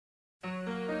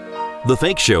The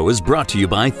Fake Show is brought to you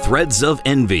by Threads of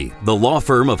Envy, the law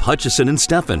firm of Hutchison and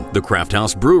Steffen, the Craft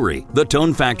House Brewery, the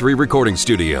Tone Factory Recording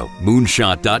Studio,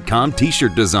 Moonshot.com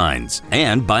T-shirt designs,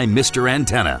 and by Mr.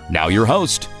 Antenna. Now your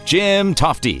host, Jim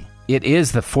Tofte. It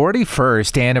is the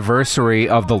 41st anniversary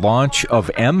of the launch of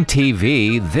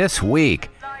MTV this week.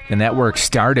 The network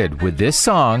started with this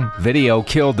song, Video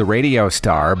Killed the Radio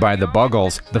Star, by the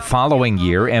Buggles. The following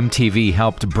year, MTV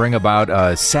helped bring about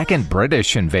a second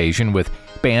British invasion with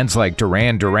bands like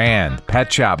Duran Duran,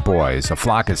 Pet Shop Boys, A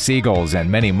Flock of Seagulls,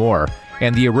 and many more.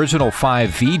 And the original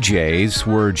 5 VJs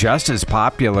were just as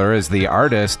popular as the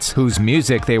artists whose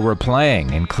music they were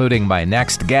playing, including my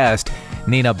next guest,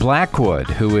 Nina Blackwood,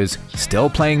 who is still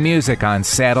playing music on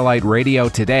satellite radio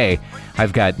today.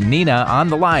 I've got Nina on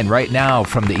the line right now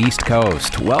from the East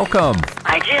Coast. Welcome.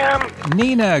 Hi, Jim.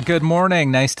 Nina, good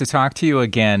morning. Nice to talk to you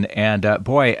again. And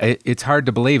boy, it's hard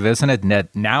to believe, isn't it,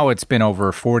 that now it's been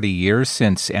over 40 years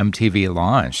since MTV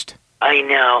launched? I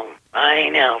know.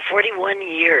 41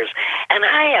 years. And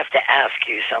I have to ask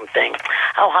you something.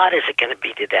 How hot is it going to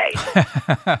be today?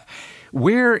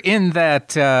 We're in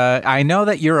that, I know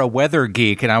that you're a weather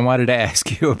geek, and I wanted to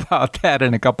ask you about that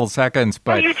in a couple seconds.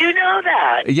 But oh, you do know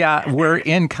that. Yeah, we're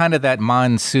in kind of that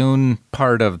monsoon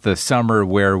part of the summer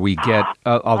where we get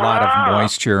a lot of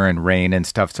moisture and rain and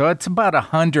stuff. So it's about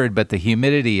 100, but the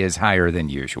humidity is higher than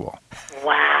usual.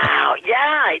 Wow.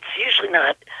 Yeah, it's usually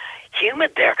not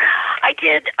humid there. I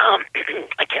did, I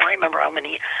can't remember how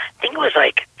many, I think it was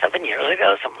like 7 years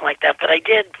ago, something like that, but I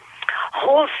did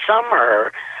whole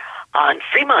summer on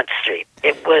Fremont Street.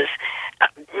 It was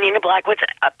Nina Blackwood's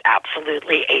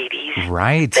absolutely 80s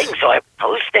right thing, so I'm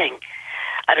posting.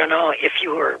 I don't know if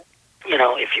you were,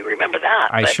 if you remember that.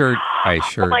 I sure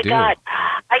oh my do. God.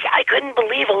 I couldn't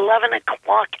believe 11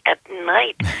 o'clock at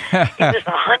night. It was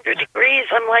 100 degrees.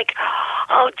 I'm like,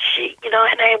 oh, gee, and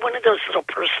I had one of those little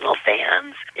personal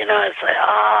fans. It's like,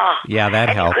 yeah, that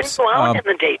and helps. You couldn't go out in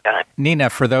the daytime. Nina,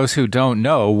 for those who don't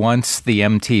know, once the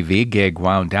MTV gig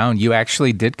wound down, you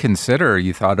actually did consider,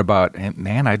 you thought about,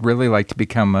 man, I'd really like to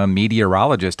become a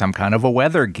meteorologist. I'm kind of a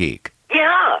weather geek.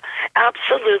 Yeah,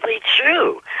 absolutely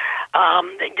true.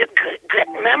 Good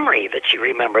memory that you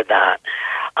remember that.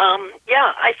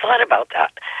 Yeah, I thought about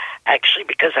that, actually,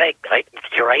 because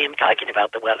here I am talking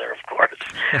about the weather, of course.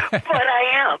 But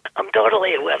I'm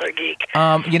totally a weather geek.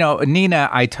 Nina,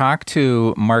 I talked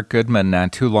to Mark Goodman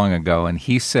not too long ago, and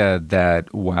he said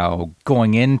that while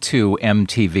going into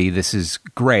MTV, this is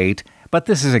great, but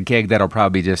this is a gig that'll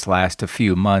probably just last a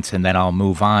few months, and then I'll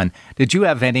move on. Did you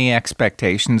have any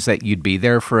expectations that you'd be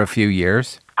there for a few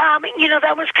years?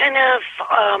 That was kind of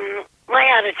my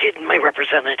attitude and my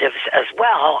representatives as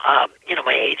well.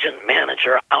 My agent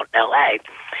manager out in L.A.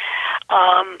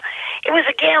 It was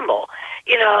a gamble.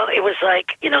 It was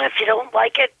like, if you don't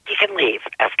like it, you can leave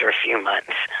after a few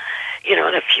months.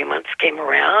 And a few months came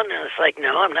around, and I was like,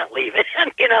 no, I'm not leaving.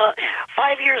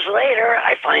 5 years later,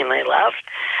 I finally left.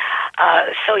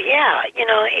 So, yeah,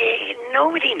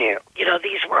 nobody knew.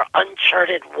 These were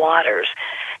uncharted waters,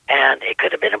 and it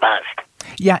could have been a bust.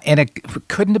 Yeah, and it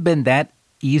couldn't have been that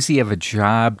easy of a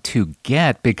job to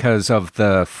get because of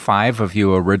the 5 of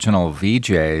you original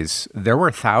VJs. There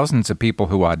were thousands of people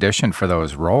who auditioned for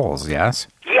those roles, yes?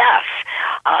 Yes,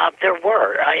 there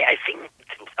were. I think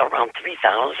around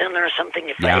 3,000 or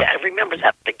something. I remember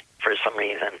that for some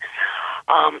reason.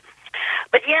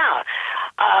 But yeah,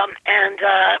 and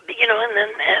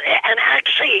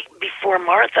actually before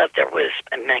Martha, there was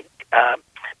Meg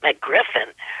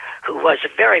Griffin, who was a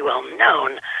very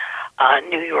well-known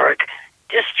New York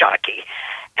disc jockey,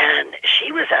 and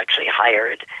she was actually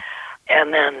hired,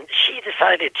 and then she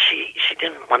decided she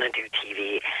didn't want to do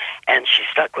TV, and she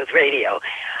stuck with radio.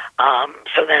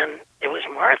 So then it was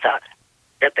Martha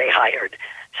that they hired.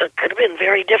 So it could have been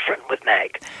very different with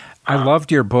Meg. I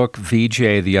loved your book,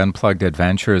 VJ, The Unplugged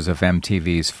Adventures of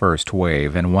MTV's First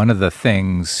Wave. And one of the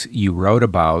things you wrote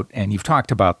about, and you've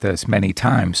talked about this many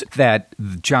times, that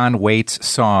John Waite's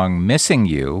song, Missing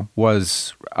You,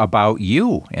 was about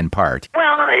you in part.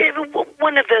 Well, I'm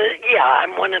one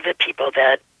of the people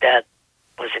that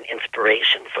was an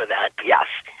inspiration for that, yes.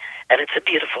 And it's a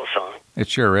beautiful song. It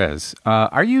sure is.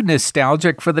 Are you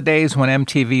nostalgic for the days when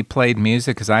MTV played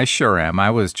music? Because I sure am. I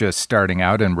was just starting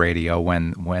out in radio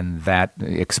when that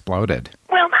exploded.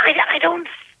 Well, I don't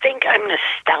think I'm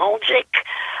nostalgic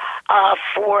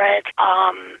for it.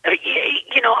 I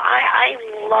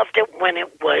loved it when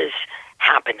it was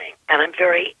happening. And I'm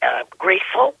very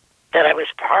grateful that I was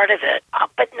part of it.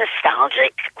 But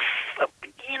nostalgic,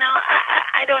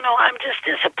 I don't know. I'm just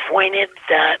disappointed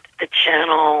that the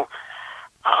channel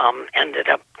ended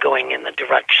up going in the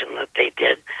direction that they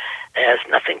did. It has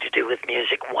nothing to do with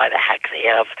music. Why the heck they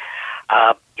have,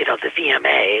 the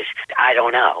VMAs? I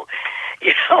don't know.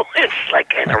 It's like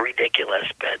kind of ridiculous.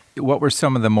 But what were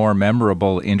some of the more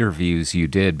memorable interviews you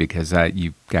did? Because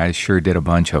you guys sure did a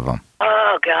bunch of them.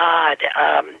 Oh, God.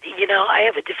 I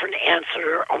have a different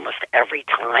answer almost every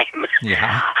time.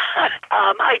 Yeah.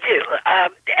 I do.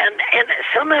 And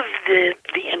some of the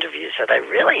interviews that I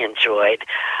really enjoyed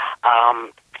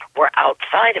were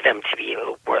outside of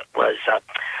MTV. Was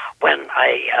when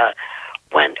I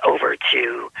went over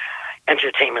to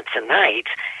Entertainment Tonight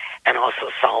and also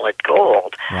Solid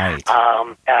Gold. Right.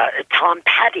 Tom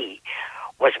Petty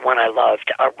was one I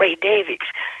loved. Ray Davies,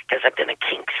 because I've been a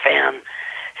Kinks fan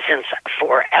since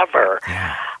forever.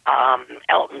 Yeah.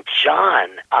 Elton John.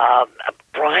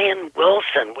 Brian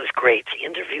Wilson was great to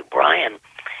interview Brian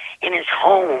in his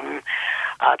home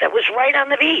that was right on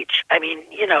the beach. I mean,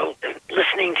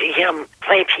 listening to him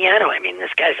play piano. I mean,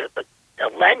 this guy's a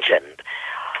legend.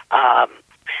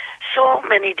 So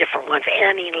many different ones.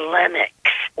 Annie Lennox,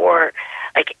 or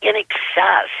like In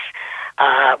Excess.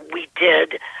 We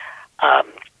did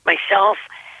myself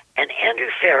and Andrew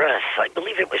Ferris, I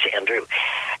believe it was Andrew,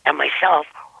 and myself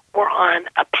were on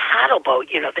a paddle boat,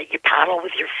 that you paddle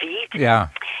with your feet. Yeah.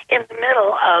 In the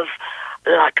middle of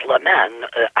Lac Leman,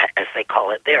 as they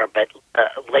call it there, but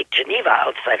Lake Geneva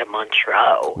outside of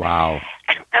Montreux. Wow.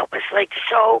 And that was like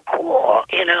so cool,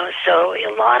 so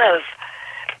a lot of,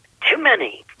 too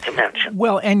many to mention.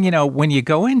 Well, and when you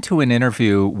go into an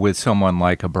interview with someone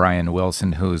like a Brian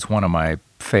Wilson, who's one of my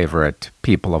favorite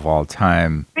people of all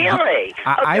time. Really?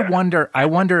 I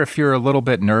wonder if you're a little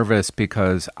bit nervous,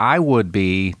 because I would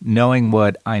be, knowing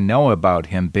what I know about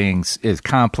him being is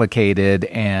complicated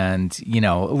and,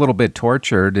 a little bit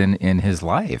tortured in his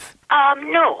life.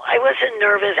 No, I wasn't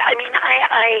nervous. I mean,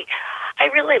 I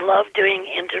really love doing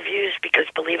interviews because,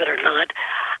 believe it or not,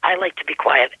 I like to be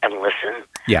quiet and listen.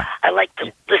 Yeah. I like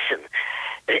to listen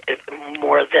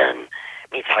more than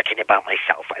me talking about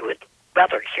myself. I would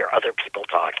rather hear other people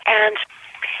talk. And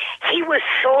he was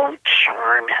so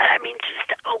charmed. I mean,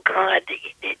 oh, God.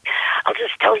 I'll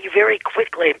just tell you very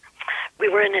quickly. We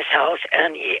were in his house,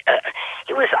 and he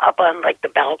was up on, like, the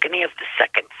balcony of the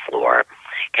second floor,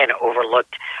 kind of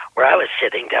overlooked where I was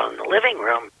sitting down in the living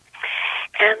room.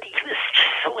 And he was just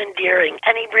so endearing.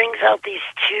 And he brings out these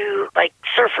two, like,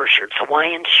 surfer shirts,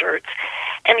 Hawaiian shirts.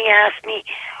 And he asked me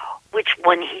which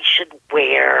one he should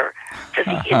wear for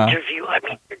the interview. I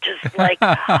mean, you're just like...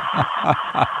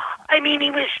 I mean,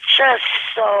 he was just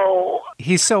so...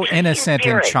 He's so innocent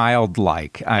and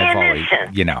childlike.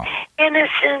 Innocent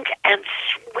and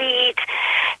sweet.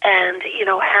 And,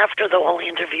 after the whole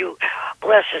interview,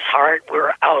 bless his heart, we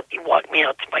were out. He walked me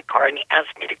out to my car and he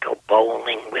asked me to go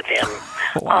bowling with him.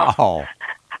 Wow.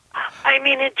 I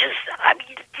mean, I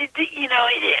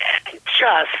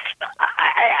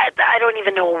don't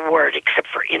even know a word except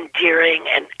for endearing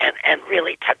and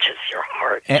really touches your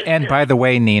heart. And by the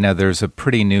way, Nina, there's a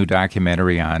pretty new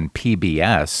documentary on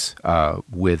PBS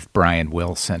with Brian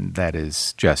Wilson that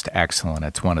is just excellent.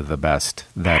 It's one of the best.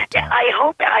 I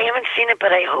haven't seen it,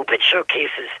 but I hope it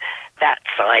showcases that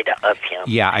side of him.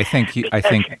 Yeah, I think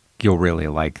you'll really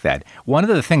like that. One of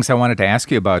the things I wanted to ask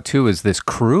you about, too, is this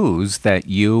cruise that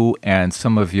you and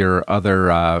some of your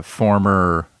other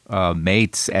former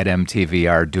mates at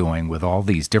MTV are doing with all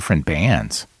these different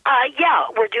bands. Yeah,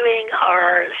 we're doing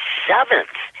our 7th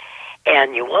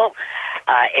annual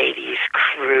 80s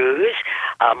cruise.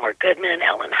 Mark Goodman,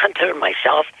 Ellen Hunter,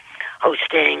 myself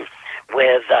hosting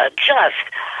with just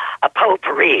a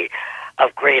potpourri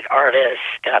of great artists.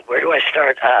 God, where do I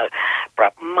start?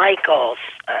 Brett Michaels,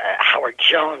 Howard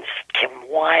Jones, Kim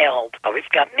Wilde. We've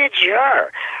got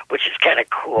Midge-Ure, which is kind of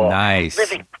cool. Nice.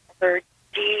 Living Color,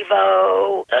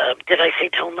 Devo. Did I say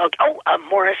Tone Loc?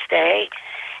 Morris Day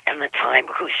and The Time,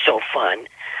 who's so fun.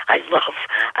 I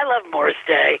love Morris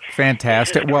Day.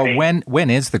 Fantastic. Well, when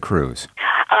is the cruise?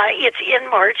 It's in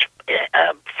March.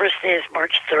 First day is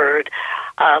March 3rd.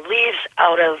 Leaves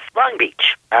out of Long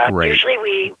Beach. Usually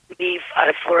we leave out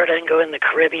of Florida and go in the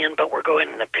Caribbean, but we're going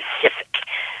in the Pacific,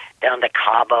 down to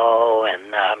Cabo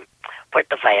and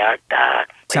Puerto Vallarta.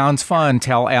 Sounds fun.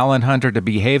 Tell Alan Hunter to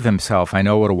behave himself. I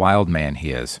know what a wild man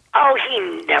he is. Oh, he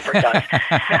never does.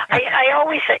 I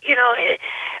always say, the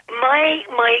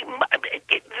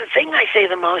thing I say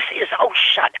the most is, "Oh,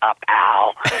 shut up,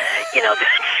 Al."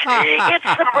 It's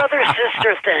the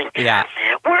brother-sister thing. Yeah.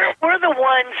 We're the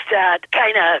ones that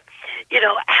kind of,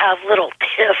 have little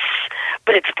tiffs,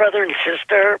 but it's brother and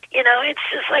sister. It's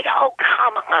just like, oh,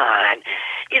 come on.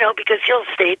 because he'll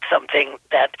state something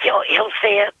that he'll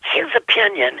say it, his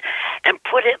opinion, and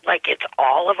put it like it's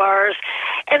all of ours,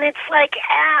 and it's like,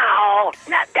 ow,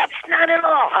 that's not at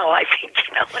all how I think.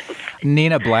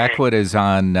 Nina Blackwood is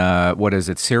on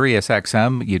Sirius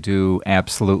XM. You do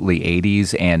absolutely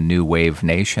 80s and New Wave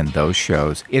Nation, those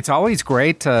shows. It's always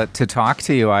great to talk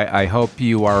to you. I hope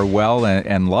you are well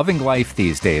and loving life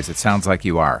these days. It sounds like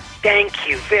you are. Thank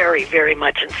you very, very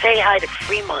much, and say hi to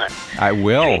Fremont. I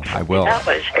will.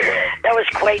 That was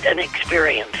quite an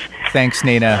experience. Thanks,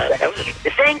 Nina.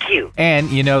 Thank you. And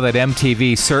you know that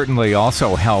MTV certainly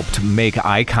also helped make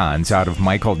icons out of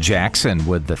Michael Jackson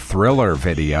with the Thriller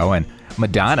video, and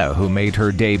Madonna, who made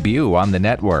her debut on the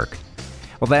network.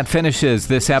 Well, that finishes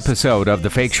this episode of the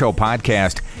Fake Show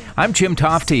podcast. I'm Jim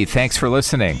Tofte. Thanks for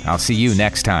listening. I'll see you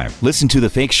next time. Listen to The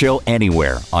Fake Show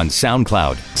anywhere on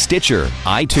SoundCloud, Stitcher,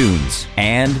 iTunes,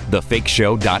 and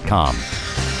thefakeshow.com.